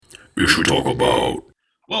Ish we talk about.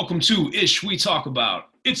 Welcome to Ish We Talk About.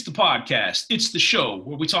 It's the podcast. It's the show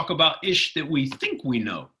where we talk about ish that we think we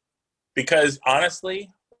know. Because honestly,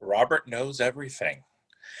 Robert knows everything.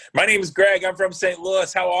 My name is Greg. I'm from St.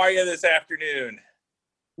 Louis. How are you this afternoon?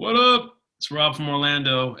 What up? It's Rob from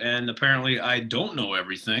Orlando, and apparently I don't know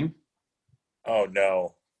everything. Oh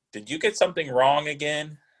no. Did you get something wrong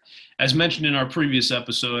again? As mentioned in our previous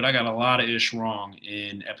episode, I got a lot of ish wrong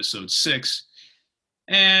in episode 6.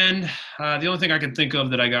 And the only thing I can think of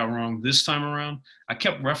that I got wrong this time around, I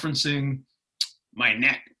kept referencing my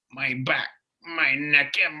neck, my back, my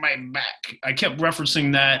neck, and my back. I kept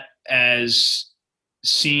referencing that as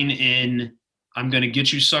seen in I'm Gonna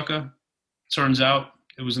Get You, Sucker. Turns out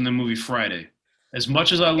it was in the movie Friday. As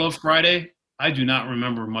much as I love Friday, I do not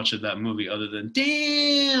remember much of that movie other than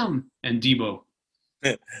Damn and Debo.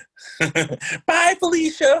 Bye,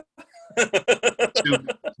 Felicia.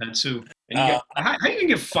 That too. And how you gonna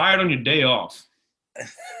get fired on your day off?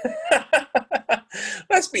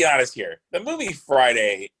 Let's be honest here. The movie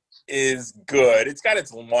Friday is good. It's got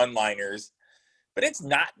its one-liners, but it's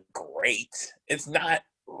not great. It's not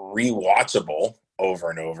rewatchable over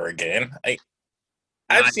and over again.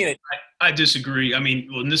 I've seen it. I disagree. I mean,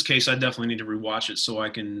 well, in this case, I definitely need to rewatch it so I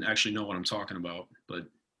can actually know what I'm talking about. But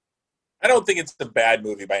I don't think it's a bad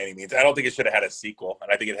movie by any means. I don't think it should have had a sequel.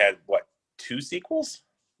 And I think it had, 2 sequels?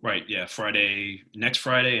 Right, yeah. Next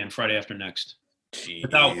Friday and Friday after next. Jeez.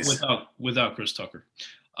 Without Chris Tucker.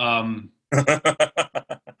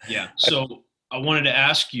 Yeah. So I wanted to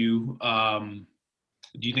ask you,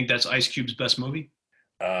 do you think that's Ice Cube's best movie?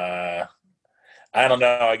 I don't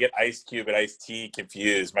know. I get Ice Cube and Ice-T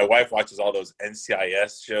confused. My wife watches all those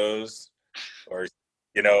NCIS shows or,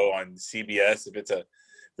 on CBS. If it's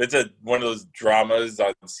one of those dramas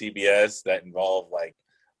on CBS that involve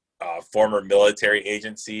former military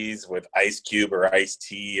agencies with Ice Cube or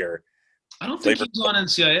Ice-T or I don't think he's on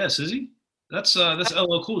NCIS, is he? That's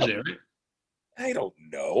LL Cool J, right? I don't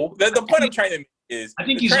know. The point I'm trying to make is I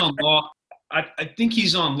think he's on Law. I think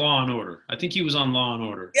he's on Law and Order. I think he was on Law and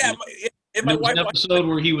Order. Yeah, if my wife an episode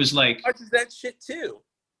where he was like watches that shit too.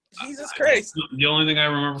 Jesus Christ! The only thing I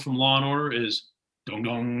remember from Law and Order is dong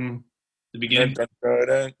dong, the beginning.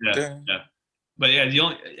 Yeah. But yeah,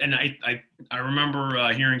 I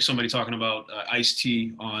remember hearing somebody talking about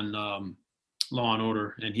Ice-T on Law and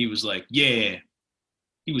Order, and he was like, "Yeah,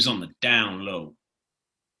 he was on the down low."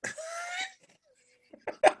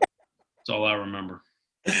 That's all I remember.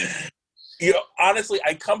 Honestly,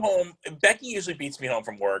 I come home. Becky usually beats me home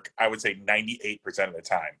from work. I would say 98% of the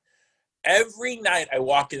time. Every night I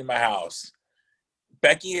walk into my house,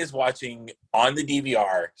 Becky is watching on the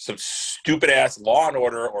DVR some stupid ass Law and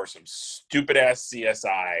Order or some stupid ass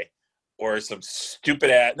CSI or some stupid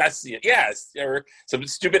ass or some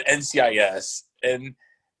stupid NCIS, and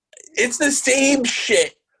it's the same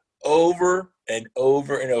shit over and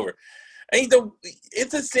over and over. I mean,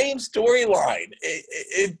 it's the same storyline.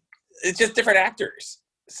 It's just different actors.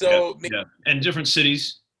 So yeah. And different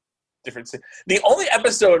cities. The only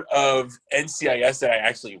episode of NCIS that I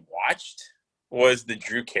actually watched was the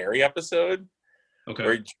Drew Carey episode. Okay.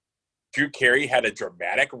 Where Drew Carey had a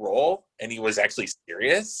dramatic role and he was actually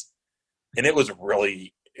serious. And it was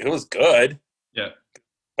good. Yeah.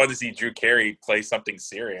 Fun to see Drew Carey play something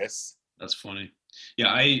serious. That's funny.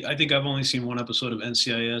 Yeah, I think I've only seen one episode of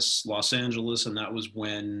NCIS Los Angeles, and that was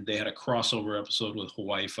when they had a crossover episode with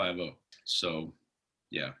Hawaii Five-0. So,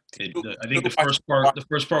 yeah, I think the first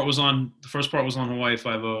part was on Hawaii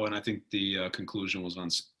Five-0, and I think the conclusion was on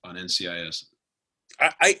NCIS.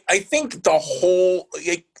 I think the whole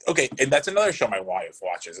and that's another show my wife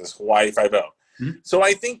watches is Hawaii Five-0. Mm-hmm. So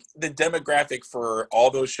I think the demographic for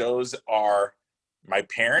all those shows are my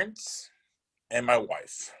parents and my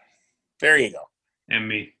wife. There you go. And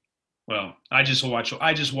me. Well, I just watched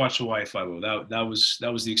Hawaii Five-0.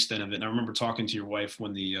 That was the extent of it. And I remember talking to your wife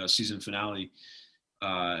when the season finale,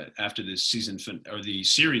 after the the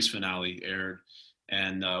series finale aired,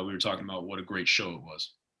 and we were talking about what a great show it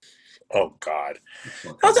was. Oh God,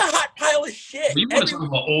 that was a hot pile of shit. Well, you want to talk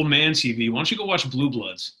about old man TV? Why don't you go watch Blue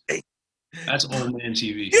Bloods? That's old man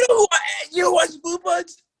TV. You watch Blue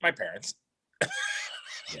Bloods? My parents.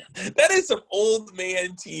 Yeah. That is some old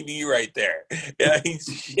man TV right there. Yeah,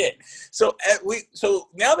 shit. So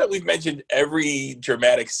now that we've mentioned every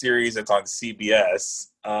dramatic series that's on CBS,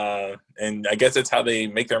 and I guess that's how they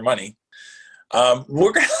make their money.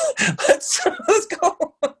 We're gonna let's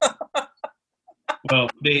go. Well,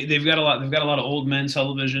 they've got a lot of old men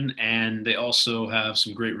television, and they also have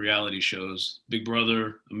some great reality shows. Big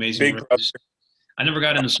Brother, Amazing Race. I never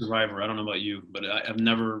got into Survivor. I don't know about you, but I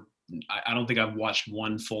don't think I've watched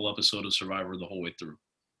one full episode of Survivor the whole way through.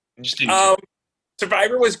 Just didn't.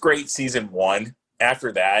 Survivor was great season 1.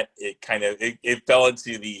 After that, it fell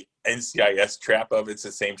into the NCIS trap of it's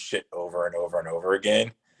the same shit over and over and over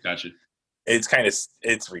again. Gotcha.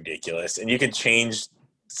 It's ridiculous. And you can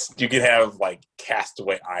have like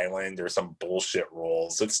Castaway Island or some bullshit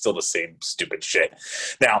rules. It's still the same stupid shit.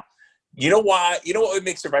 Now, you know what would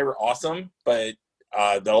make Survivor awesome, but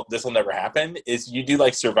this will never happen, is you do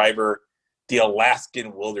like Survivor, the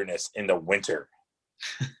Alaskan wilderness in the winter.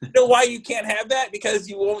 You know why you can't have that? Because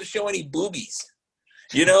you won't show any boobies.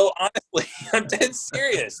 Honestly, I'm dead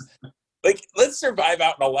serious. Like, let's survive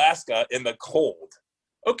out in Alaska in the cold.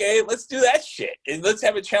 Okay, let's do that shit. And let's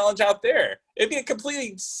have a challenge out there. It'd be a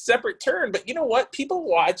completely separate turn. But you know what? People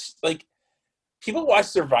watch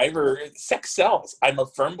Survivor. Sex sells. I'm a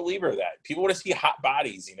firm believer of that. People want to see hot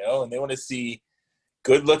bodies, and they want to see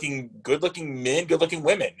good-looking men, good-looking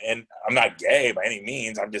women. And I'm not gay by any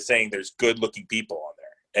means. I'm just saying there's good-looking people on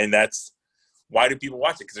there. And that's why do people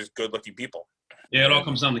watch it? Because there's good-looking people. Yeah, it all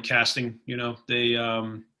comes down to casting. They're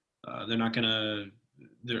not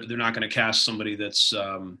gonna cast somebody that's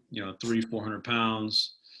 300-400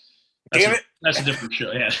 pounds. Damn it! That's a different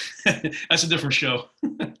show. Yeah, that's a different show.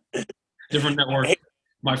 Different network. Hey,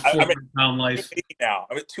 My 400-pound life.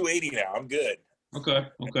 I'm at 280 now. I'm good. Okay.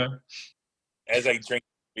 As I drink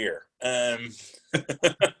beer.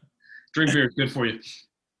 Drink beer is good for you.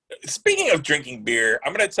 Speaking of drinking beer,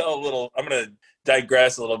 I'm going to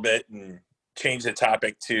digress a little bit and change the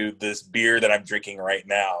topic to this beer that I'm drinking right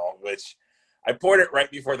now, which I poured it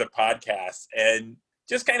right before the podcast. And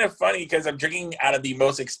just kind of funny because I'm drinking out of the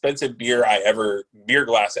most expensive beer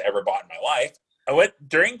glass I ever bought in my life.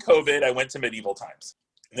 During COVID, I went to Medieval Times.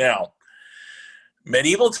 Now,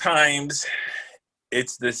 Medieval Times,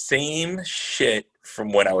 it's the same shit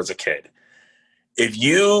from when I was a kid. If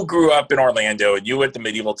you grew up in Orlando and you went to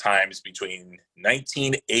Medieval Times between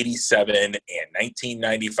 1987 and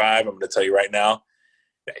 1995, I'm going to tell you right now,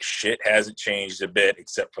 that shit hasn't changed a bit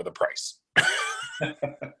except for the price. Got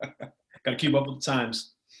to keep up with the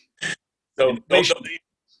times. So they're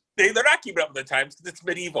not keeping up with the times because it's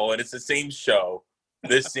medieval and it's the same show.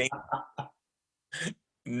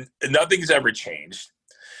 Nothing's ever changed.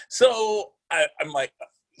 So I'm like,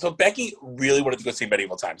 so Becky really wanted to go see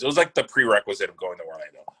Medieval Times. It was like the prerequisite of going to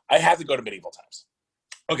Orlando. I have to go to Medieval Times.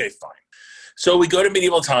 Okay, fine. So we go to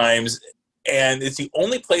Medieval Times, and it's the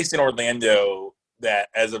only place in Orlando that,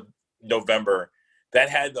 as of November, that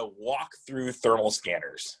had the walk-through thermal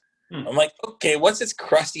scanners. I'm like, okay, what's this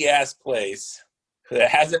crusty-ass place that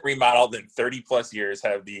hasn't remodeled in 30-plus years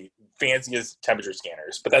have the fanciest temperature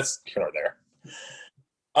scanners? But that's here or there.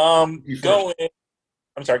 I'm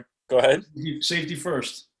sorry, go ahead. Safety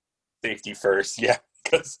first. Safety first, yeah.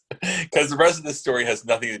 Because the rest of the story has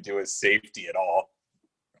nothing to do with safety at all.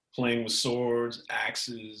 Playing with swords,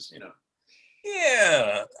 axes,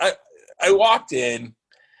 Yeah. I walked in, and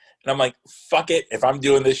I'm like, fuck it. If I'm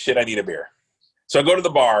doing this shit, I need a beer. So I go to the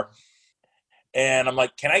bar, and I'm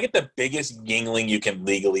like, can I get the biggest Yingling you can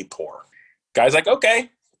legally pour? Guy's like, okay.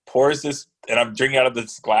 Pours this, and I'm drinking out of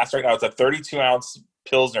this glass right now. It's a 32-ounce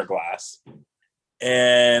Pilsner glass.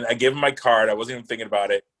 And I gave him my card. I wasn't even thinking about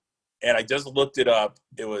it. And I just looked it up.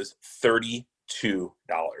 It was $32.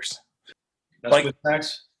 That's with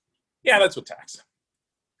tax? Yeah, that's with tax.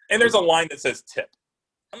 And there's a line that says tip.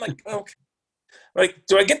 I'm like, okay. Like,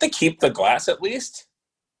 do I get to keep the glass at least?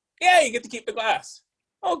 Yeah, you get to keep the glass.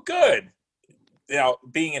 Oh, good.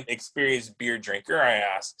 Being an experienced beer drinker, I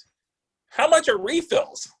asked, how much are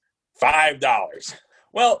refills? $5.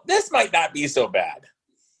 Well, this might not be so bad.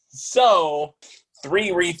 So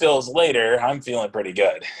 3 refills later, I'm feeling pretty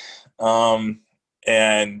good.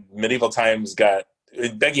 And Medieval Times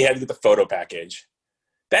Becky had to get the photo package.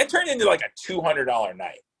 That turned into like a $200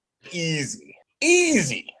 night. Easy.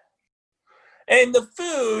 And the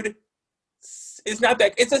food is not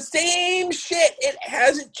that, it's the same shit. It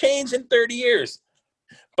hasn't changed in 30 years.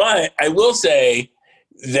 But I will say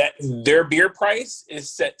that their beer price is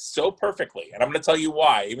set so perfectly. And I'm going to tell you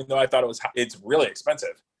why, even though I thought it's really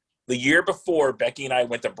expensive. The year before, Becky and I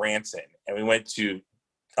went to Branson, and we went to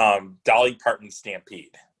Dolly Parton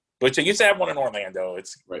Stampede, which I used to have one in Orlando.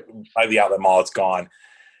 It's right by the outlet mall. It's gone.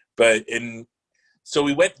 So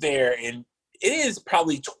we went there, and it is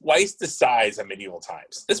probably twice the size of Medieval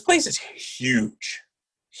Times. This place is huge.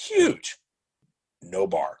 Huge. No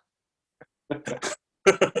bar.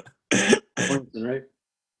 Branson, right?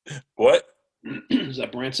 What? Is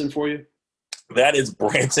that Branson for you? That is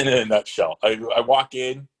Branson in a nutshell. I walk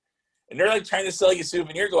in, and they're like trying to sell you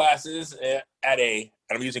souvenir glasses at and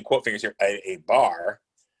I'm using quote fingers here, at a bar.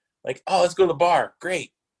 Like, oh, let's go to the bar.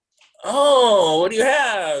 Great. Oh, what do you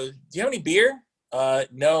have? Do you have any beer?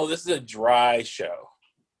 No, this is a dry show.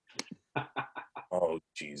 Oh,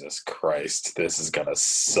 Jesus Christ. This is going to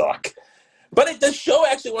suck. But the show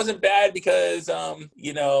actually wasn't bad because, again,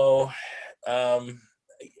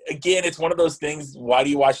 it's one of those things. Why do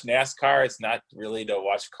you watch NASCAR? It's not really to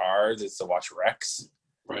watch cars. It's to watch wrecks.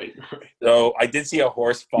 Right. So I did see a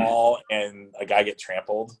horse fall and a guy get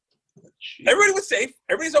trampled. Jeez. Everybody was safe.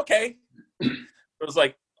 Everybody's okay. It was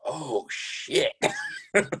like, oh, shit.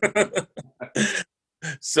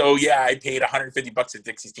 So, yeah, I paid $150 at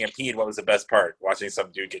Dixie Stampede. What was the best part? Watching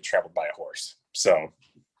some dude get trampled by a horse. So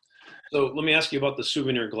let me ask you about the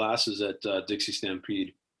souvenir glasses at Dixie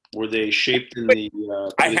Stampede. Were they shaped in the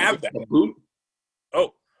I have that. Boot?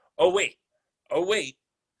 Oh, wait.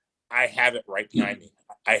 I have it right behind me.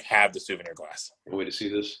 I have the souvenir glass. Wait to see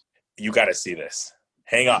this? You got to see this.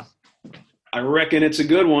 Hang on. I reckon it's a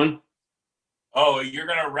good one. Oh, you're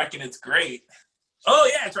going to reckon it's great. Oh,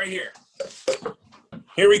 yeah, it's right here.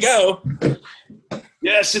 Here we go.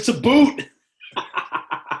 Yes, it's a boot.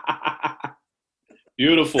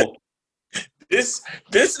 Beautiful. This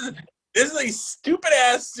is a stupid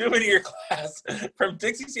ass souvenir glass from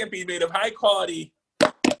Dixie Stampede made of high quality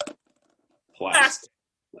plastic.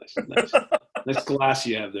 Nice glass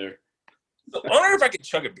you have there. I wonder if I could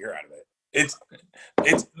chug a beer out of it. It's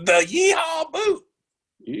the Yeehaw boot.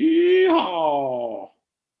 Yeehaw.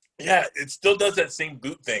 Yeah, it still does that same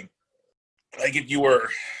boot thing. Like if you were,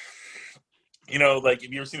 like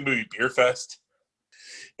if you ever seen the movie Beer Fest,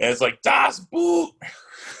 and it's like, Das Boot.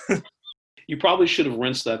 You probably should have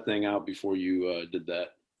rinsed that thing out before you did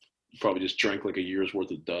that. You probably just drank like a year's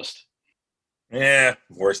worth of dust. Yeah,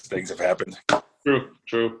 worse things have happened.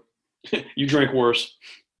 True. You drank worse.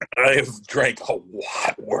 I have drank a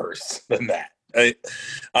lot worse than that.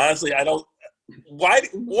 Honestly, I don't. Why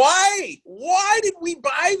did we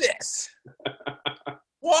buy this?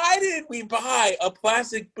 Why did we buy a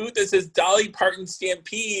plastic boot that says Dolly Parton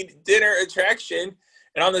Stampede Dinner Attraction,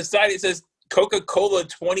 and on the side it says Coca-Cola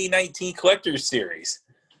 2019 Collector's Series?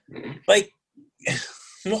 Like,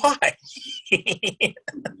 why?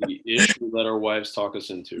 The issue that our wives talk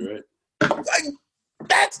us into, right?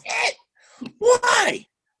 That's it. Why?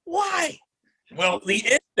 Well, the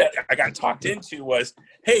issue that I got talked into was,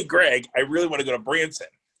 hey, Greg, I really want to go to Branson.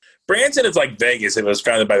 Branson is like Vegas if it was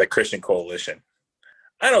founded by the Christian Coalition.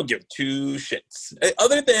 I don't give two shits.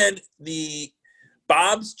 Other than the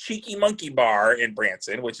Bob's Cheeky Monkey Bar in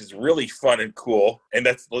Branson, which is really fun and cool, and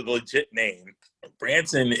that's the legit name.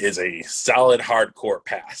 Branson is a solid hardcore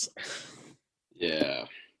pass. Yeah.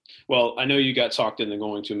 Well, I know you got talked into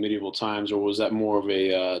going to Medieval Times, or was that more of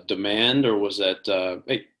a demand, or was that,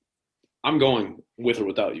 hey, I'm going with or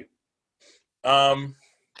without you?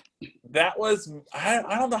 That was, I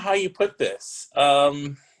don't know how you put this.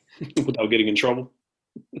 Without getting in trouble?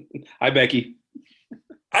 Hi, Becky.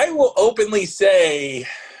 I will openly say,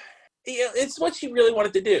 it's what she really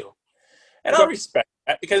wanted to do. And I'll respect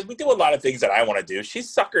that because we do a lot of things that I want to do. She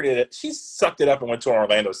sucked it up and went to an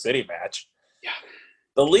Orlando City match. Yeah.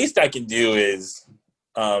 The least I can do is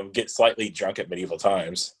get slightly drunk at Medieval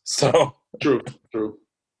Times. So True.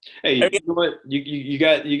 Hey, you know what? You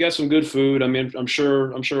got some good food. I mean, I'm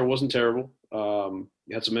sure it wasn't terrible. You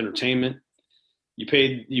had some entertainment. You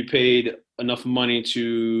paid enough money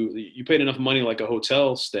like a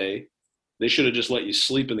hotel stay. They should have just let you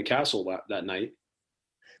sleep in the castle that night.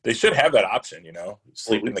 They should have that option,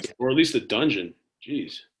 sleep in the or at least the dungeon.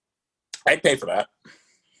 Jeez, I'd pay for that.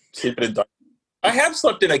 Sleep in a dungeon. I have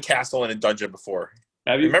slept in a castle in a dungeon before.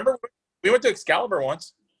 Have you? Remember we went to Excalibur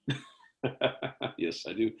once? Yes,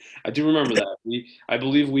 I do. I do remember that. I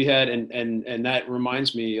believe we had, and that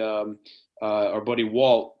reminds me, our buddy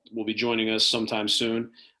Walt will be joining us sometime soon.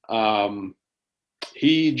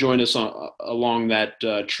 He joined us along that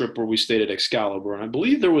trip where we stayed at Excalibur, and I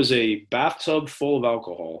believe there was a bathtub full of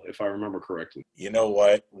alcohol, if I remember correctly. You know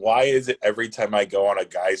what? Why is it every time I go on a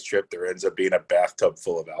guy's trip, there ends up being a bathtub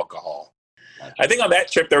full of alcohol? I think on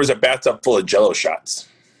that trip, there was a bathtub full of Jell-O shots.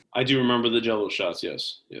 I do remember the Jell-O shots,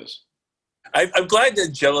 yes. I'm glad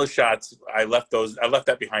that Jell-O shots, I left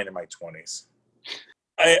that behind in my 20s.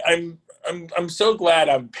 I'm so glad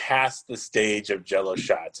I'm past the stage of Jell-O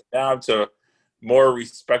shots. Now I'm to more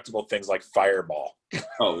respectable things like Fireball.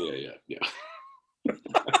 Oh, yeah. You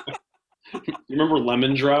remember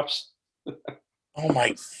lemon drops? Oh,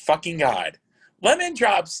 my fucking God. Lemon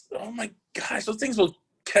drops, oh, my gosh, those things will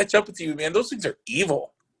catch up with you, man. Those things are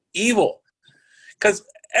evil. Evil. Because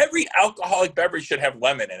every alcoholic beverage should have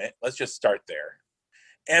lemon in it. Let's just start there.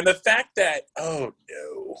 And the fact that, oh,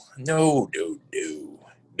 no.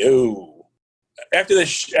 After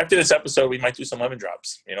this episode, we might do some lemon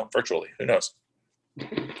drops, virtually. Who knows?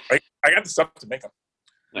 I got the stuff to make them.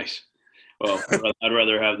 Nice. Well, I'd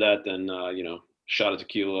rather have that than shot of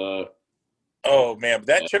tequila. Oh man, but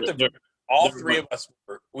that trip to all they're three of us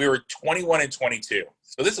we were 21 and 22.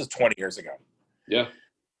 So this is 20 years ago. Yeah.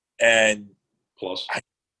 And Plus.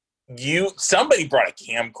 Somebody brought a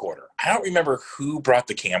camcorder. I don't remember who brought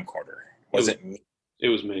the camcorder. Was it me? It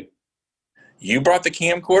was me. You brought the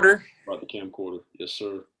camcorder? Brought the camcorder. Yes,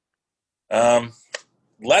 sir.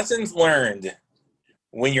 Lessons learned.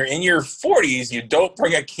 When you're in your 40s, you don't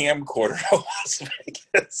bring a camcorder to Las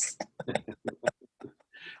Vegas.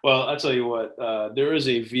 Well, I'll tell you what. There is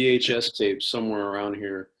a VHS tape somewhere around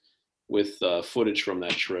here with footage from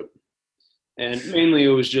that trip, and mainly it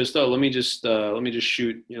was just, let me just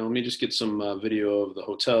shoot. Let me just get some video of the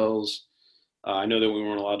hotels. I know that we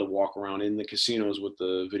weren't allowed to walk around in the casinos with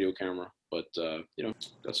the video camera, but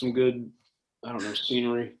got some good,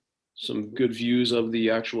 scenery, some good views of the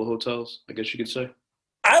actual hotels, I guess you could say.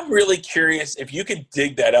 I'm really curious if you could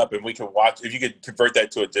dig that up and we could watch, if you could convert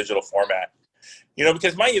that to a digital format.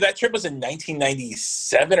 Because mind you, that trip was in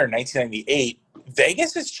 1997 or 1998.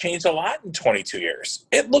 Vegas has changed a lot in 22 years.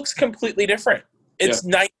 It looks completely different. It's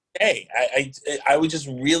night and day. I would just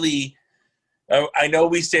really, I know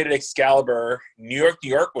we stayed at Excalibur. New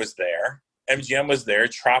York was there. MGM was there.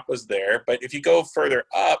 Trop was there. But if you go further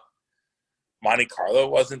up, Monte Carlo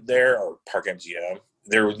wasn't there, or Park MGM.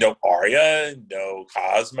 There was no Aria, no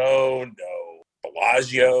Cosmo, no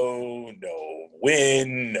Bellagio, no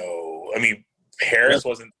Wynn, Paris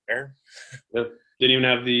wasn't there. Yep. Didn't even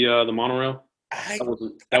have the monorail. I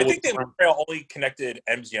think the monorail only connected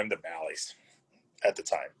MGM to Bally's at the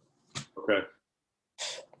time. Okay.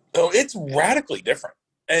 So it's radically different.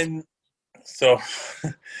 And so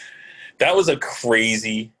that was a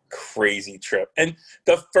crazy, crazy trip. And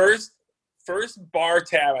the first bar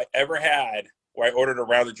tab I ever had where I ordered a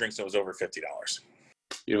round of drinks that was over $50.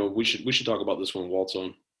 We should talk about this when Walt's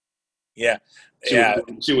on. Yeah.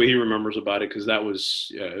 See what he remembers about it, because that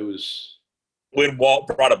was, it was. When Walt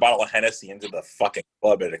brought a bottle of Hennessy into the fucking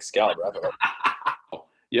club at Excalibur.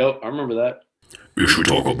 Yep, I remember that. You should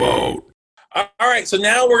talk about. All right, so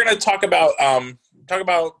now we're going to talk about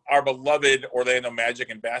our beloved Orlando Magic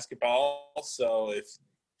and basketball. So if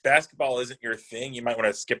basketball isn't your thing, you might want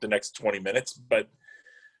to skip the next 20 minutes. But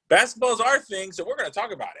basketball is our thing, so we're going to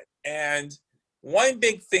talk about it. And one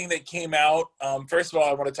big thing that came out, first of all,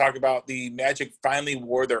 I want to talk about the Magic finally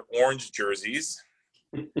wore their orange jerseys.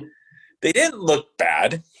 They didn't look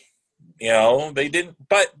bad. They didn't.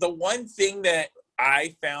 But the one thing that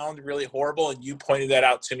I found really horrible, and you pointed that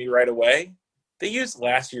out to me right away, they used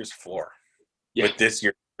last year's floor with this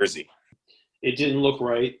year's jersey. It didn't look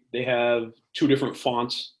right. They have two different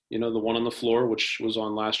fonts, the one on the floor, which was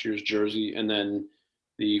on last year's jersey, and then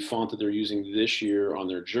the font that they're using this year on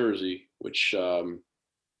their jersey, which is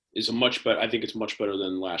I think it's much better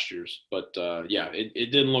than last year's. But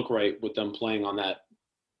it didn't look right with them playing on that,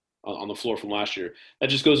 on the floor from last year.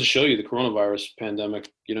 That just goes to show you the coronavirus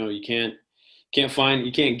pandemic. You can't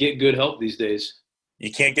get good help these days.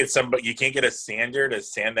 You can't get a sander to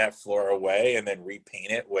sand that floor away and then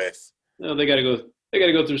repaint it with. No, they got to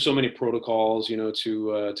go through so many protocols,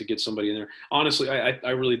 to get somebody in there. Honestly, I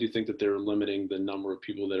really do think that they're limiting the number of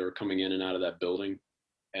people that are coming in and out of that building,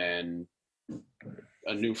 and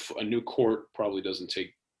a new court probably doesn't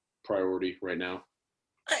take priority right now.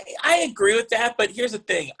 I agree with that, but here's the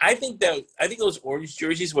thing. I think those orange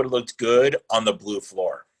jerseys would have looked good on the blue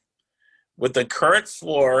floor. With the current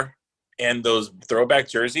floor and those throwback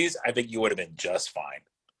jerseys, I think you would have been just fine.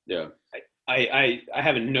 Yeah. I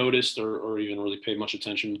haven't noticed or even really paid much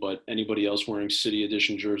attention, but anybody else wearing City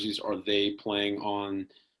Edition jerseys, are they playing on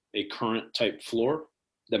a current type floor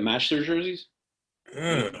that match their jerseys?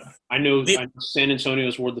 I know San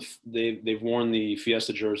Antonio's they've worn the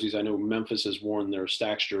Fiesta jerseys. I know Memphis has worn their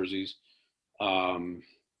Stax jerseys. Can't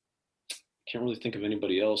really think of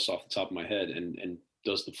anybody else off the top of my head. And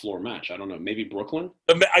does the floor match? I don't know. Maybe Brooklyn?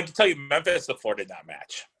 I can tell you, Memphis, the floor did not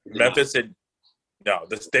match. Memphis had no.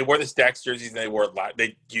 They wore the Stax jerseys, and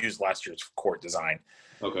they used last year's court design.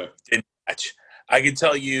 Okay, didn't match. I can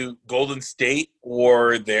tell you, Golden State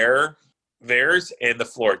wore theirs, and the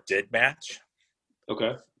floor did match.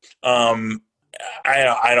 Okay. I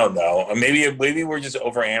don't know. Maybe we're just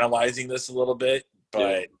overanalyzing this a little bit,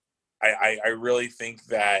 but yeah. I really think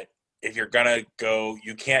that if you're gonna go,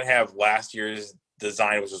 you can't have last year's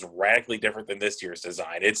design, which was radically different than this year's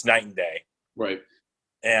design. It's night and day. Right.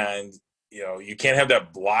 And you can't have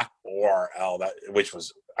that block ORL which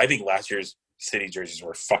was, I think last year's City jerseys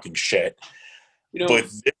were fucking shit. But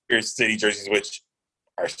this year's City jerseys, which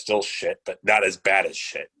are still shit, but not as bad as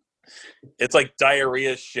shit. It's like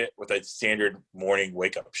diarrhea shit with a standard morning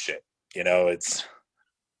wake up shit.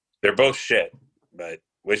 they're both shit, but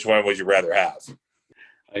which one would you rather have?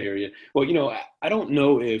 I hear you. Well, I don't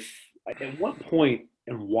know at what point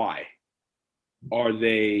and why are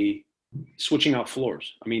they switching out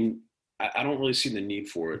floors? I mean, I don't really see the need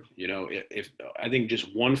for it. If I think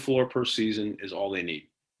just one floor per season is all they need.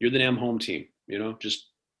 You're the damn home team. Just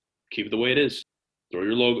keep it the way it is. Throw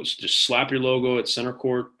your logo, just slap your logo at center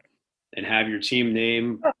court, and have your team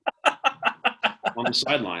name on the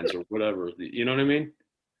sidelines or whatever. You know what I mean?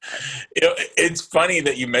 It's funny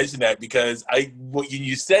that you mentioned that because when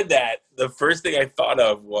you said that, the first thing I thought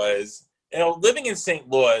of was, living in St.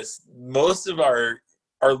 Louis, most of our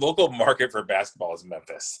local market for basketball is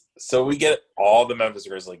Memphis. So we get all the Memphis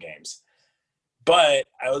Grizzly games. But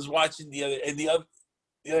I was watching the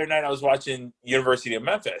other night, I was watching University of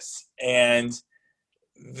Memphis, and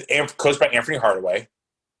coached by Anthony Hardaway,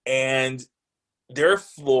 and their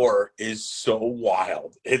floor is so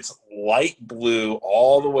wild. It's light blue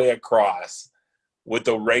all the way across with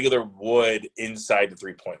the regular wood inside the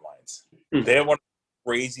three-point lines. They have one of the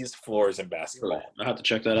craziest floors in basketball. I have to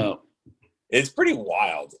check that out. It's pretty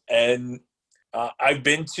wild. And I've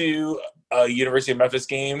been to a University of Memphis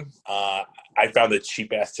game. I found a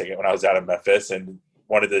cheap-ass ticket when I was out in Memphis and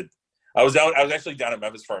I was actually down in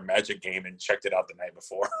Memphis for a Magic game and checked it out the night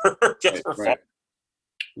before just for fun.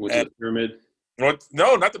 Went to the Pyramid?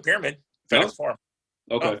 No, not the Pyramid. FedEx Forum.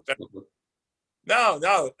 Okay. No.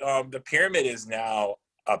 The Pyramid is now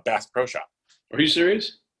a Bass Pro Shop. Are you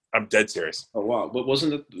serious? I'm dead serious. Oh wow! But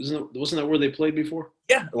wasn't that where they played before?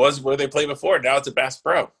 Yeah, it was where they played before. Now it's a Bass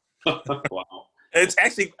Pro. Wow! It's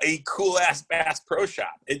actually a cool ass Bass Pro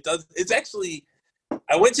Shop. It's actually.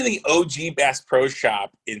 I went to the OG Bass Pro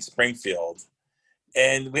Shop in Springfield,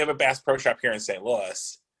 and we have a Bass Pro Shop here in St.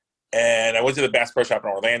 Louis. And I went to the Bass Pro Shop in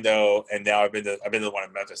Orlando, and now I've been to the one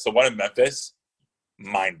in Memphis. The one in Memphis,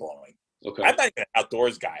 mind blowing. Okay. I'm not even an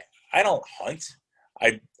outdoors guy. I don't hunt.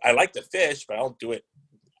 I like to fish, but I don't do it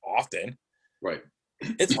often. Right.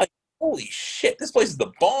 It's like, holy shit, this place is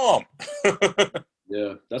the bomb.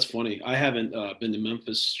 Yeah, that's funny. I haven't been to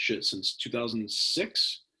Memphis since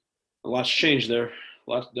 2006. A lot's changed there.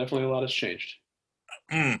 Definitely a lot has changed.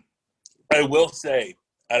 I will say,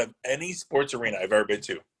 out of any sports arena I've ever been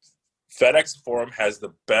to, FedEx Forum has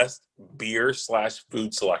the best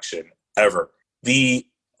beer/food selection ever. The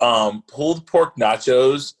pulled pork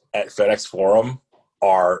nachos at FedEx Forum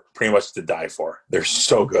are pretty much to die for. They're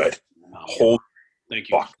so good. Thank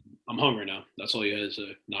you. Fuck. I'm hungry now. That's all you had is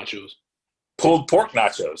nachos. Pulled pork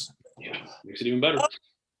nachos. Yeah, makes it even better.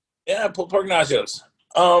 Yeah, pulled pork nachos.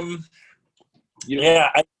 Yeah,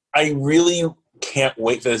 I really can't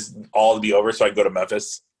wait for this all to be over so I can go to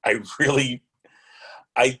Memphis.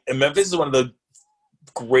 Memphis is one of the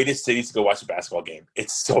greatest cities to go watch a basketball game.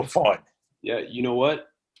 It's so fun. Yeah, you know what?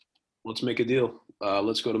 Let's make a deal.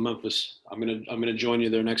 Let's go to Memphis. I'm gonna join you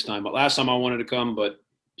there next time. But last time I wanted to come, but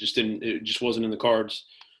it just wasn't in the cards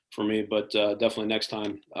for me. But definitely next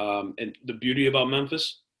time. And the beauty about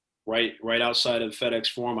Memphis, right outside of FedEx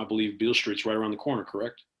Forum, I believe Beale Street's right around the corner.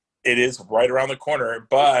 Correct? It is right around the corner,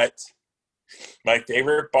 but my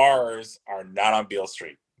favorite bars are not on Beale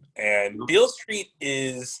Street. And Beale Street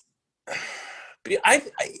is, I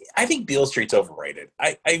think Beale Street's overrated.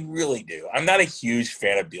 I really do. I'm not a huge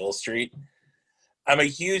fan of Beale Street. I'm a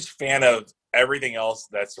huge fan of everything else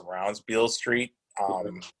that surrounds Beale Street.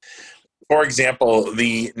 For example,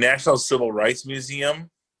 the National Civil Rights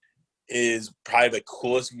Museum is probably the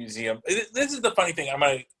coolest museum. This is the funny thing.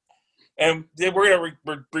 And we're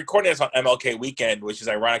recording this on MLK weekend, which is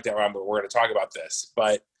ironic that we're going to talk about this.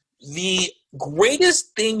 But the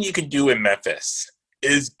greatest thing you can do in Memphis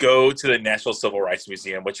is go to the National Civil Rights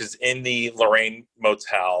Museum, which is in the Lorraine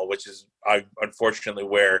Motel, which is unfortunately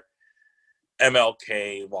where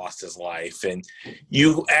MLK lost his life. And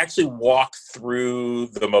you actually walk through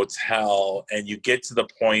the motel and you get to the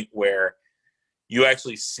point where you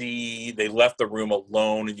actually see they left the room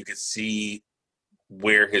alone and you can see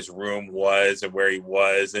where his room was and where he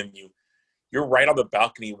was. And you're right on the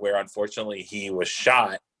balcony where unfortunately he was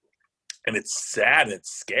shot. And it's sad and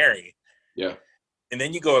it's scary. Yeah. And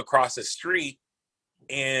then you go across the street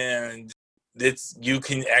and you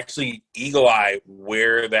can actually eagle eye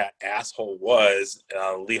where that asshole was.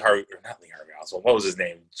 Not Lee Harvey Oswald. What was his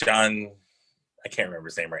name? John. I can't remember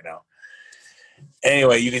his name right now.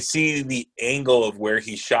 Anyway, you can see the angle of where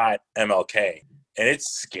he shot MLK, and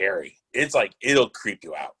it's scary. It's like it'll creep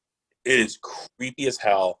you out. It is creepy as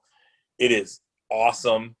hell. It is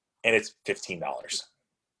awesome, and it's $15.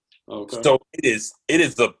 Okay. So it is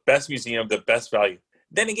the best museum, the best value.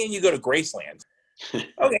 Then again, you go to Graceland.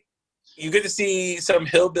 Okay. You get to see some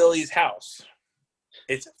hillbilly's house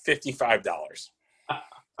It's $55.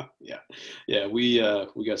 Yeah. We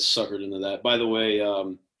got suckered into that. By the way,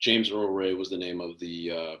 James Earl Ray was the name of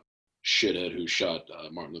the shithead who shot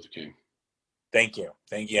Martin Luther King. Thank you.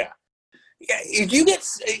 Yeah.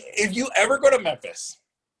 If you ever go to Memphis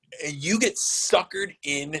and you get suckered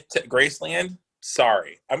into Graceland,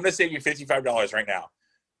 sorry, I'm going to save you $55 right now.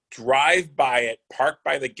 Drive by it, park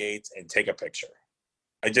by the gates, and take a picture.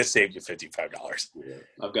 I just saved you $55. Yeah.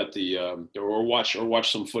 I've got the or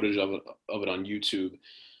watch some footage of it on YouTube.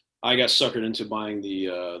 I got suckered into buying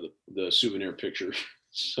the souvenir picture.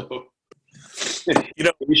 So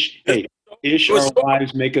ish our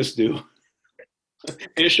wives make us do.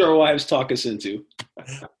 Ish our wives talk us into.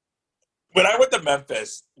 When I went to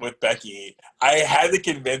Memphis with Becky, I had to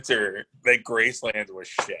convince her that Graceland was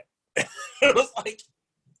shit. It was like,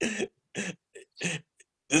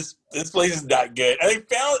 this place is not good. And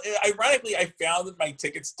I found my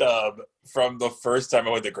ticket stub from the first time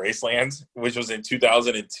I went to Graceland, which was in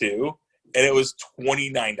 2002, and it was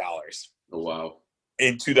 $29. Oh, wow.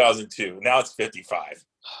 In 2002. Now it's $55. Oh,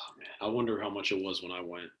 man. I wonder how much it was when I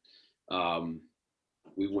went.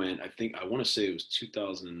 We went, I want to say it was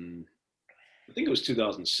 2000, I think it was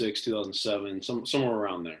 2006, 2007, somewhere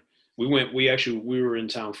around there. We were in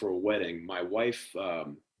town for a wedding. My wife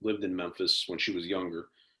lived in Memphis when she was younger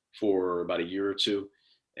for about a year or two.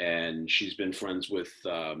 And she's been friends with,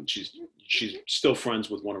 she's still friends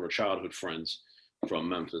with one of her childhood friends from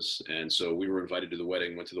Memphis. And so we were invited to the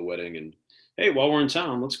wedding, went to the wedding, and hey, while we're in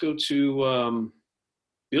town, let's go to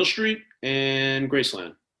Beale Street and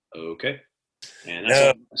Graceland. Okay. And that's all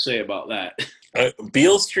I can say about that.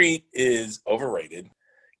 Beale Street is overrated.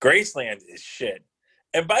 Graceland is shit.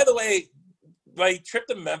 And by the way, my trip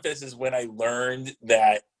to Memphis is when I learned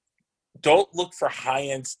that don't look for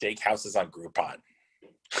high-end steakhouses on Groupon.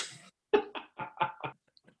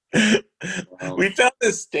 We found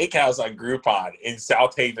this steakhouse on Groupon in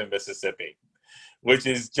South Haven, Mississippi, which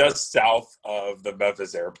is just south of the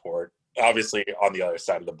Memphis airport, obviously on the other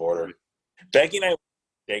side of the border. Becky and I went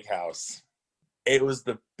to the steakhouse. It was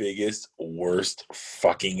the biggest, worst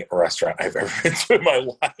fucking restaurant I've ever been to in my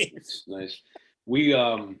life. Nice. We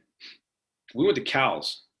went to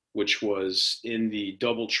Cal's, which was in the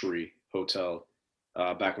Doubletree Hotel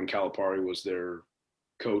back when Calipari was their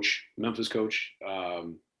coach, Memphis coach.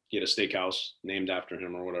 He had a steakhouse named after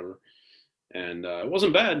him or whatever, and it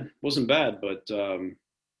wasn't bad, but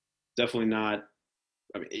definitely not.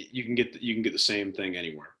 I mean, you can get the same thing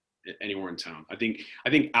anywhere in town. I think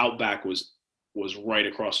Outback was right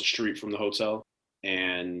across the street from the hotel,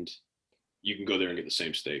 and you can go there and get the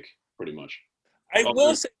same steak pretty much. I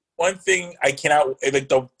will say one thing I cannot, like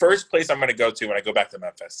the first place I'm going to go to when I go back to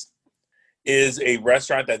Memphis is a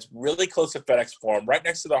restaurant that's really close to FedEx Forum, right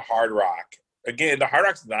next to the Hard Rock. Again, the Hard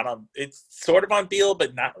Rock's it's sort of on Beale,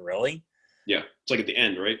 but not really. Yeah, it's like at the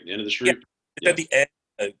end, right? The end of the street? Yeah, it's at the end,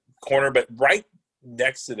 the corner, but right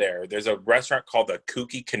next to there's a restaurant called the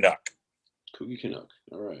Kooky Canuck. Kooky Canuck,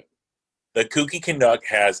 all right. The Kooky Canuck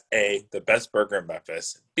has A, the best burger in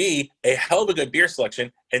Memphis, B, a hell of a good beer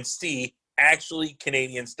selection, and C, actually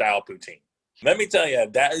Canadian-style poutine. Let me tell you,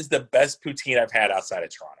 that is the best poutine I've had outside of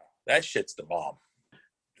Toronto. That shit's the bomb.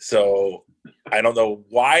 So I don't know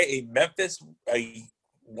why a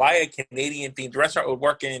Canadian-themed restaurant would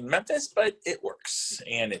work in Memphis, but it works,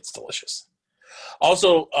 and it's delicious.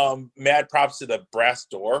 Also, mad props to the Brass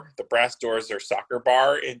Door. The Brass Door is their soccer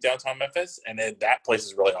bar in downtown Memphis, and that place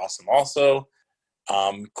is really awesome also.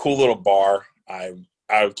 Cool little bar. I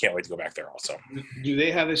can't wait to go back there also. Do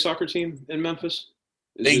they have a soccer team in Memphis?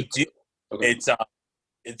 They do. Okay.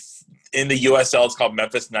 It's in the USL. It's called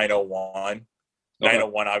Memphis 901. Okay.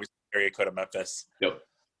 901, obviously, area code of Memphis. Yep.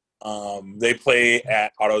 They play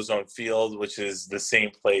at AutoZone Field, which is the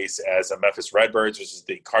same place as the Memphis Redbirds, which is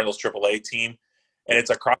the Cardinals AAA team, and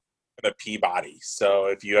it's across the Peabody. So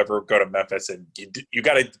if you ever go to Memphis, and you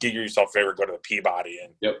got to give yourself a favor, go to the Peabody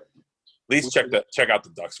and at least check out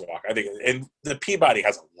the Ducks Walk. I think, and the Peabody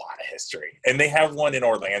has a lot of history, and they have one in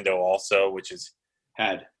Orlando also, which is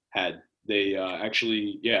had they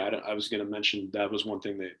actually I was going to mention that was one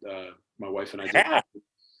thing that my wife and I did.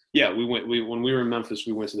 Yeah, when we were in Memphis,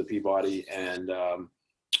 we went to the Peabody, and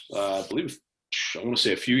I believe I want to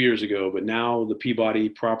say a few years ago, but now the Peabody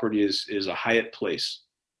property is a Hyatt place,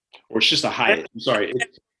 or it's just a Hyatt. I'm sorry.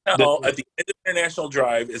 At the end of International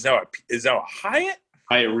Drive is now a Hyatt.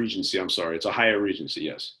 Hyatt Regency. I'm sorry, it's a Hyatt Regency.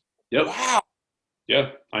 Yes. Yep. Wow.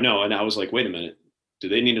 Yeah, I know, and I was like, wait a minute, do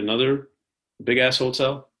they need another big ass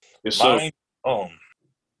hotel? My own.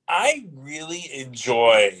 I really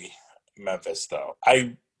enjoy Memphis, though.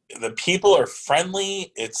 The people are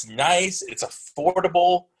friendly. It's nice. It's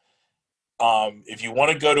affordable. If you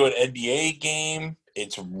want to go to an NBA game,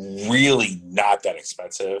 it's really not that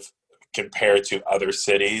expensive compared to other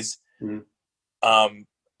cities.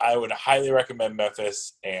 I would highly recommend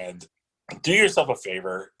Memphis, and do yourself a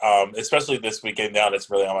favor, especially this weekend now that's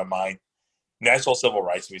really on my mind. National Civil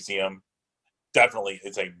Rights Museum, definitely,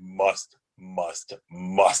 it's a must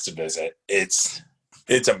visit. It's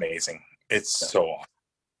amazing. It's so awesome.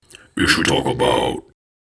 We should talk about